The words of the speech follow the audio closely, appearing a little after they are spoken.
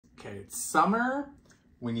Okay, it's summer.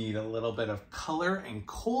 We need a little bit of color and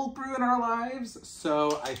cold brew in our lives.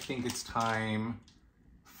 So I think it's time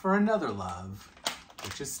for another love,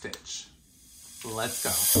 which is Stitch. Let's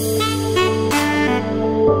go.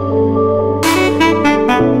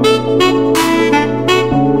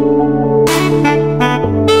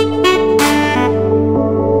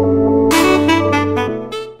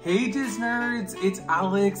 Hey Disnerds, it's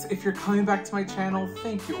Alex. If you're coming back to my channel,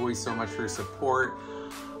 thank you always so much for your support.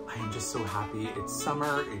 I am just so happy. It's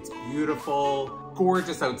summer, it's beautiful,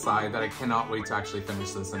 gorgeous outside that I cannot wait to actually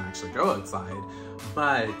finish this and actually go outside.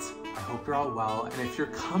 But I hope you're all well. And if you're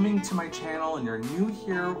coming to my channel and you're new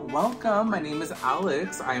here, welcome. My name is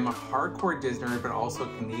Alex. I am a hardcore Disnerd, but also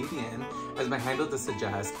Canadian, as my handle does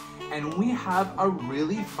suggest. And we have a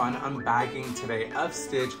really fun unbagging today of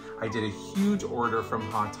Stitch. I did a huge order from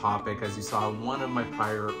Hot Topic, as you saw in one of my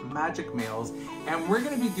prior magic mails. And we're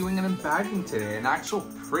gonna be doing an unbagging today, an actual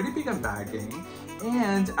pretty big unbagging.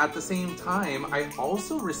 And at the same time, I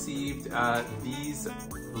also received these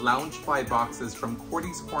Loungefly boxes from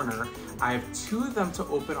Cordy's Corner. I have two of them to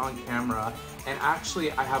open on camera. And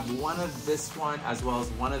actually I have one of this one as well as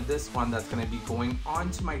one of this one that's gonna be going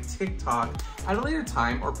onto my TikTok at a later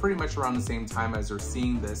time, or pretty much around the same time as you're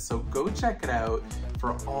seeing this. So go check it out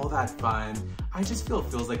for all that fun. I just feel it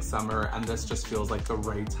feels like summer, and this just feels like the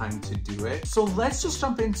right time to do it. So let's just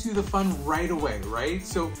jump into the fun right away, right?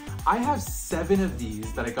 So I have 7 of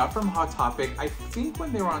these that I got from Hot Topic. I think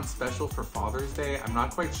when they were on special for Father's Day, I'm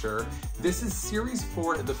not quite sure. This is series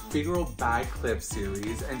 4 of the Figural Bag clip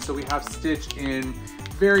series. And so we have Stitch in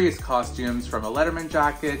various costumes, from a Letterman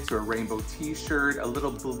jacket to a rainbow t-shirt, a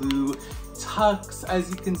little blue tux, as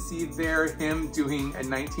you can see there, him doing a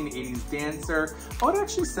 1980s dancer. Oh, it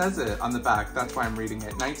actually says it on the back. That's why I'm reading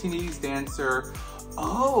it. 1980s dancer.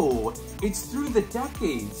 Oh, it's through the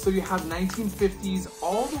decades. So you have 1950s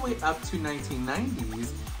all the way up to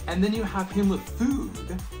 1990s, and then you have him with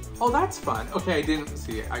food. Oh, that's fun. Okay, I didn't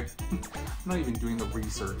see it. I'm not even doing the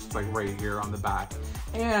research. It's like right here on the back.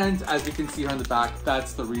 And as you can see on the back,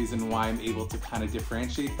 that's the reason why I'm able to kind of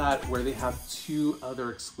differentiate that, where they have 2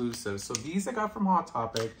 other exclusives. So these I got from Hot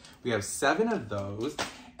Topic. We have 7 of those.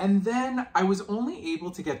 And then I was only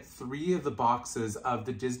able to get 3 of the boxes of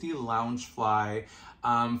the Disney Loungefly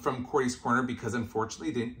from Cordy's Corner, because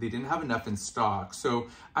unfortunately they didn't have enough in stock. So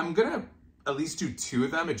I'm gonna at least do 2 of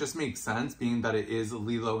them. It just makes sense, being that it is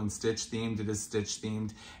Lilo and Stitch themed. It is Stitch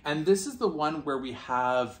themed. And this is the one where we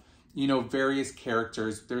have, you know, various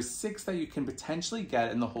characters. There's 6 that you can potentially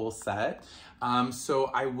get in the whole set. So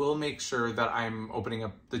I will make sure that I'm opening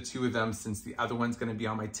up the 2 of them, since the other one's gonna be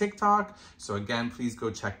on my TikTok. So again, please go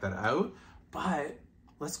check that out. But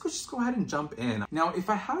let's just go ahead and jump in. Now, if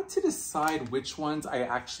I had to decide which ones I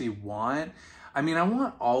actually want, I mean, I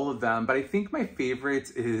want all of them, but I think my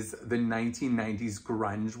favorite is the 1990s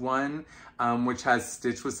grunge one, which has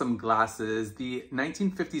Stitch with some glasses. The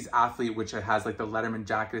 1950s athlete, which it has like the Letterman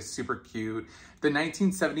jacket, is super cute. The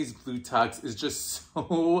 1970s blue tux is just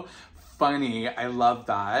so funny. I love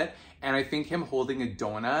that. And I think him holding a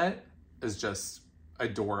donut is just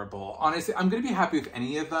adorable. Honestly, I'm gonna be happy with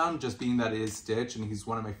any of them, just being that it is Stitch and he's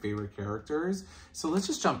one of my favorite characters. So let's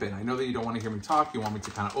just jump in. I know that you don't want to hear me talk, you want me to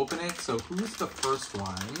kind of open it. So who's the first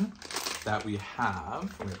one that we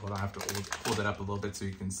have? Wait, hold on, I have to hold it up a little bit so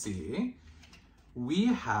you can see. We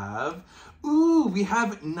have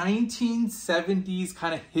 1970s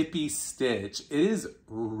kind of hippie Stitch. It is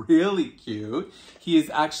really cute. He is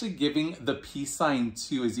actually giving the peace sign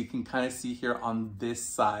too, as you can kind of see here on this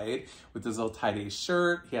side with his little tie-dye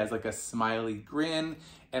shirt. He has like a smiley grin,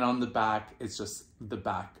 and on the back, it's just the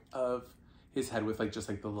back of his head with like just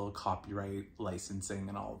like the little copyright licensing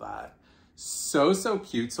and all that. So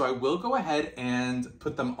cute. So I will go ahead and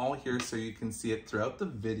put them all here so you can see it throughout the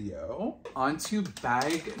video. On to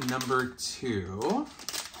bag number 2.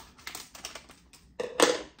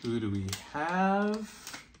 Who do we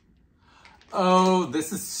have? Oh,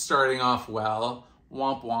 this is starting off well.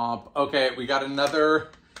 Womp womp. Okay, we got another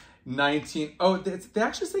they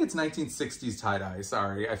actually say it's 1960s tie-dye.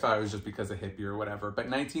 Sorry, I thought it was just because of hippie or whatever, but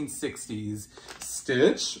 1960s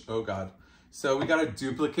Stitch. Oh God. So we got a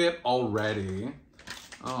duplicate already.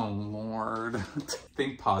 Oh Lord.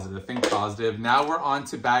 Think positive, think positive. Now we're on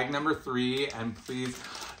to bag number 3, and please,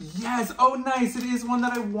 yes, oh nice, it is one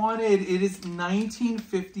that I wanted. It is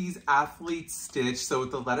 1950s athlete Stitch, so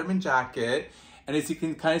with the Letterman jacket. And as you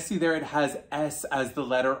can kind of see there, it has S as the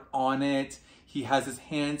letter on it. He has his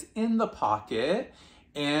hands in the pocket,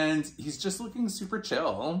 and he's just looking super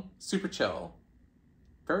chill, super chill.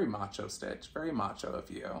 Very macho Stitch, very macho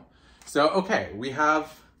of you. So, okay, we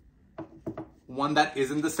have one that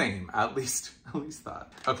isn't the same, at least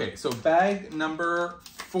that. Okay, so bag number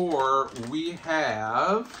 4, we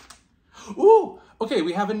have, ooh, okay,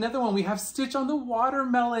 we have another one. We have Stitch on the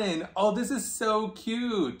watermelon. Oh, this is so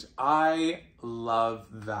cute. I love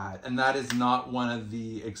that. And that is not one of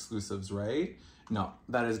the exclusives, right? No,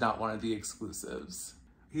 that is not one of the exclusives.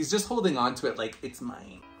 He's just holding on to it like it's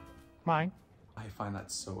mine. Mine. I find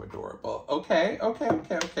that so adorable. Okay,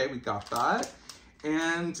 we got that.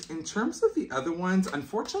 And in terms of the other ones,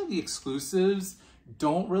 unfortunately, the exclusives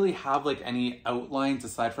don't really have like any outlines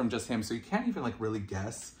aside from just him. So you can't even like really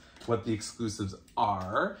guess what the exclusives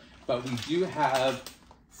are. But we do have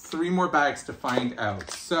 3 more bags to find out.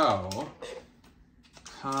 So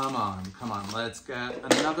come on. Let's get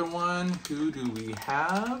another one. Who do we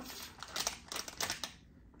have?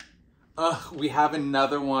 We have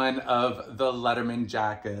another one of the Letterman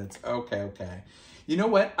jackets. Okay. You know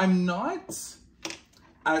what? I'm not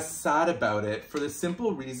as sad about it for the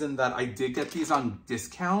simple reason that I did get these on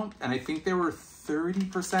discount and I think they were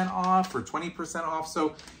 30% off or 20% off.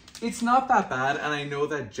 So it's not that bad. And I know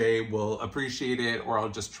that Jay will appreciate it, or I'll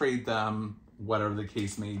just trade them, whatever the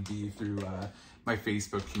case may be, through my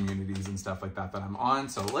Facebook communities and stuff like that I'm on.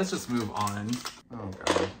 So let's just move on. Oh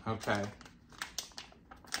God, okay.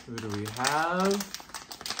 Who do we have?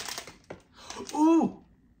 Ooh,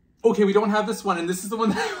 okay, we don't have this one, and this is the one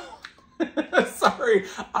that sorry,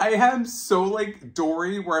 I am so like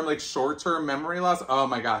Dory where I'm like short-term memory loss. Oh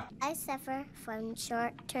my God. I suffer from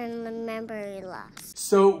short-term memory loss.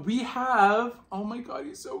 So we have, oh my God,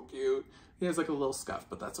 he's so cute. He has like a little scuff,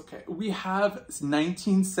 but that's okay. We have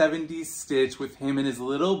 1970s Stitch with him in his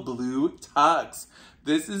little blue tux.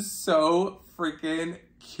 This is so freaking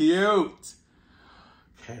cute.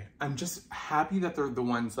 Okay, I'm just happy that they're the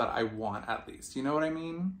ones that I want at least. You know what I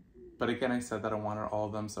mean? But again, I said that I wanted all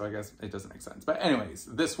of them, so I guess it doesn't make sense. But anyways,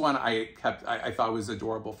 this one I thought was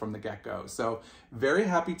adorable from the get-go. So very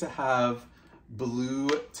happy to have blue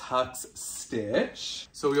tux Stitch.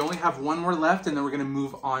 So we only have one more left, and then we're gonna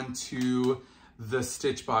move on to the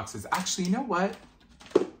Stitch boxes. Actually, you know what?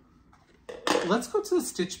 Let's go to the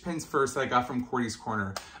Stitch pins first that I got from Cordy's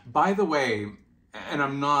Corner. By the way, and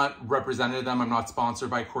I'm not representing them, I'm not sponsored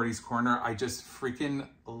by Cordy's Corner. I just freaking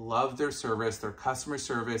love their service. Their customer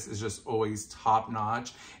service is just always top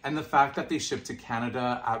notch. And the fact that they ship to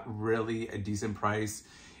Canada at really a decent price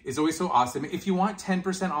is always so awesome. If you want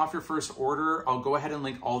 10% off your first order, I'll go ahead and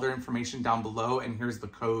link all their information down below. And here's the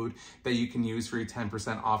code that you can use for your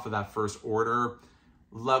 10% off of that first order.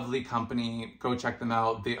 Lovely company, go check them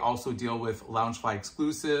out. They also deal with Loungefly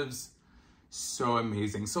exclusives. So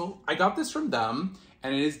amazing. So I got this from them,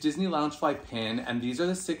 and it is Disney Loungefly pin, and these are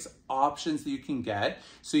the 6 options that you can get.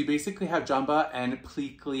 So you basically have Jumba and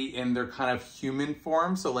Pleakley in their kind of human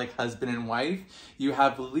form, so like husband and wife. You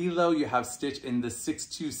have Lilo, you have Stitch in the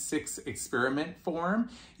 626 experiment form.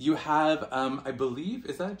 You have, I believe,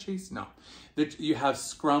 is that Chase? No. You have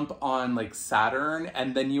Scrump on like Saturn,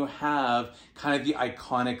 and then you have kind of the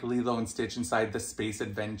iconic Lilo and Stitch inside the space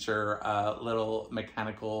adventure little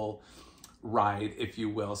mechanical ride, if you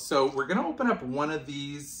will. So we're gonna open up one of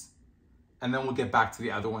these and then we'll get back to the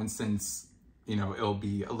other one since, you know, it'll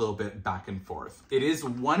be a little bit back and forth. It is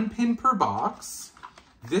 1 pin per box.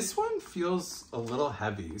 This one feels a little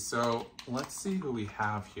heavy. So let's see who we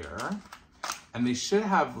have here. And they should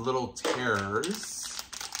have little tears.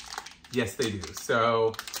 Yes, they do.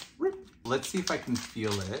 So let's see if I can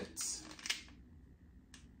feel it.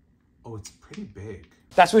 Oh, it's pretty big.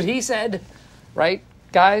 That's what he said, right?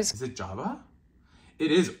 Guys? Is it Jabba?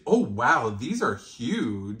 It is. Oh, wow. These are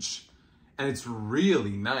huge. And it's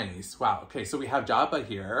really nice. Wow. Okay, so we have Jabba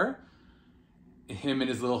here. Him in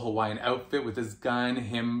his little Hawaiian outfit with his gun.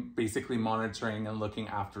 Him basically monitoring and looking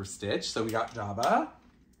after Stitch. So we got Jabba.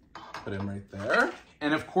 Put him right there.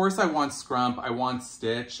 And of course I want Scrump, I want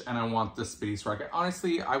Stitch, and I want the Space Rocket.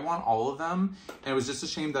 Honestly, I want all of them. And it was just a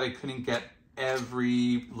shame that I couldn't get as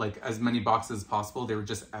many boxes as possible. They were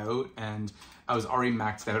just out, and I was already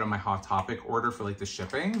maxed out on my Hot Topic order for like the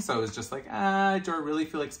shipping. So it was just like, do I really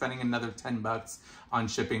feel like spending another 10 bucks on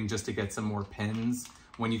shipping just to get some more pins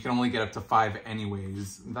when you can only get up to 5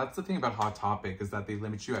 anyways? That's the thing about Hot Topic, is that they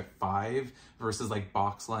limit you at 5 versus like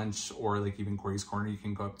Box Lunch or like even Cordy's Corner, you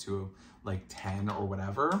can go up to like 10 or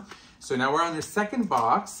whatever. So now we're on the second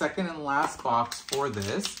box, second and last box for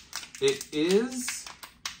this. It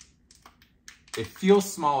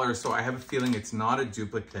feels smaller, so I have a feeling it's not a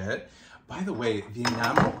duplicate. By the way, the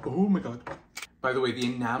enamel, oh my God. By the way, the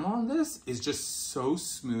enamel on this is just so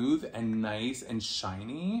smooth and nice and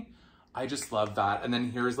shiny. I just love that. And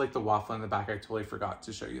then here's like the waffle in the back. I totally forgot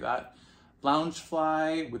to show you that.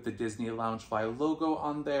 Loungefly with the Disney Loungefly logo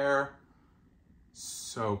on there.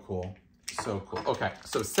 So cool. So cool. Okay,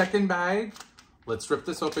 so second bag. Let's rip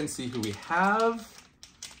this open, see who we have.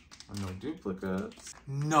 Oh, no duplicates.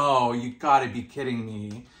 No, you gotta be kidding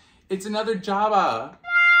me. It's another Jabba.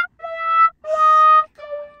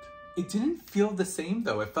 It didn't feel the same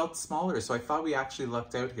though. It felt smaller, so I thought we actually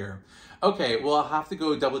lucked out here. Okay, well, I'll have to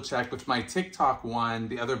go double check with my TikTok one,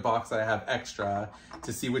 the other box that I have extra,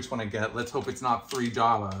 to see which one I get. Let's hope it's not 3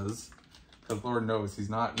 Jawas, because Lord knows he's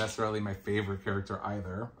not necessarily my favorite character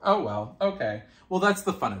either. Oh well, okay. Well, that's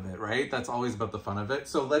the fun of it, right? That's always about the fun of it.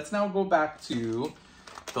 So let's now go back to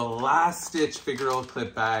the last Stitch Figural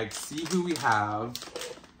clip bag, see who we have.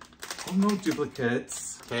 Oh, no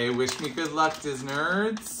duplicates. Okay, wish me good luck,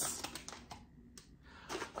 Disnerds.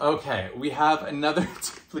 Okay, we have another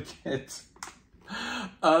duplicate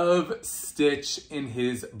of Stitch in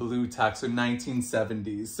his blue tux, so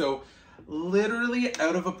 1970s. So literally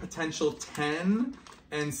out of a potential 10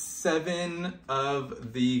 and 7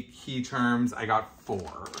 of the key terms, I got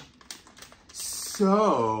 4.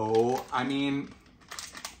 So, I mean,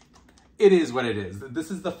 it is what it is. This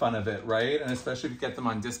is the fun of it, right? And especially if you get them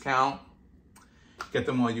on discount, get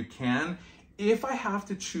them while you can. If I have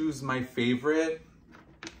to choose my favorite,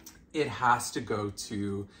 it has to go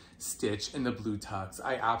to Stitch in the blue tux.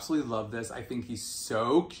 I absolutely love this. I think he's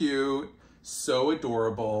so cute, so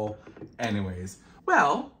adorable. Anyways,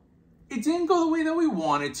 well, it didn't go the way that we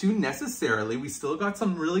wanted to necessarily. We still got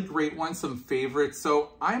some really great ones, some favorites.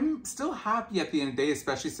 So I'm still happy at the end of the day,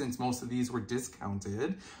 especially since most of these were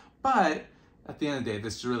discounted. But at the end of the day,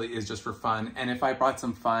 this really is just for fun. And if I brought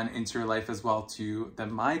some fun into your life as well too,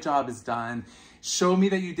 then my job is done. Show me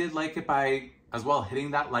that you did like it by as well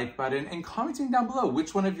hitting that like button and commenting down below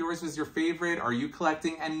which one of yours was your favorite. Are you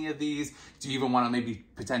collecting any of these? Do you even want to maybe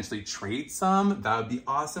potentially trade some? That would be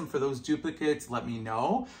awesome. For those duplicates, let me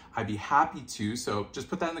know. I'd be happy to. So just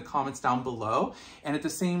put that in the comments down below. And at the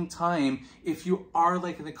same time, if you are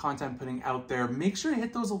liking the content I'm putting out there, make sure to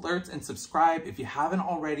hit those alerts and subscribe if you haven't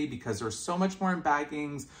already, because there's so much more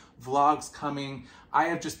unbaggings, vlogs coming. I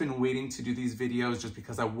have just been waiting to do these videos just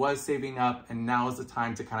because I was saving up, and now is the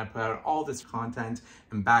time to kind of put out all this content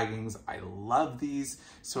and baggings. I love these.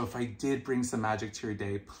 So if I did bring some magic to your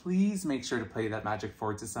day, please make sure to play that magic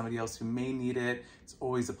forward to somebody else who may need it. It's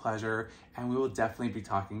always a pleasure, and we will definitely be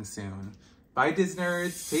talking soon. Bye,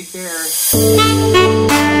 Disnerds. Take care.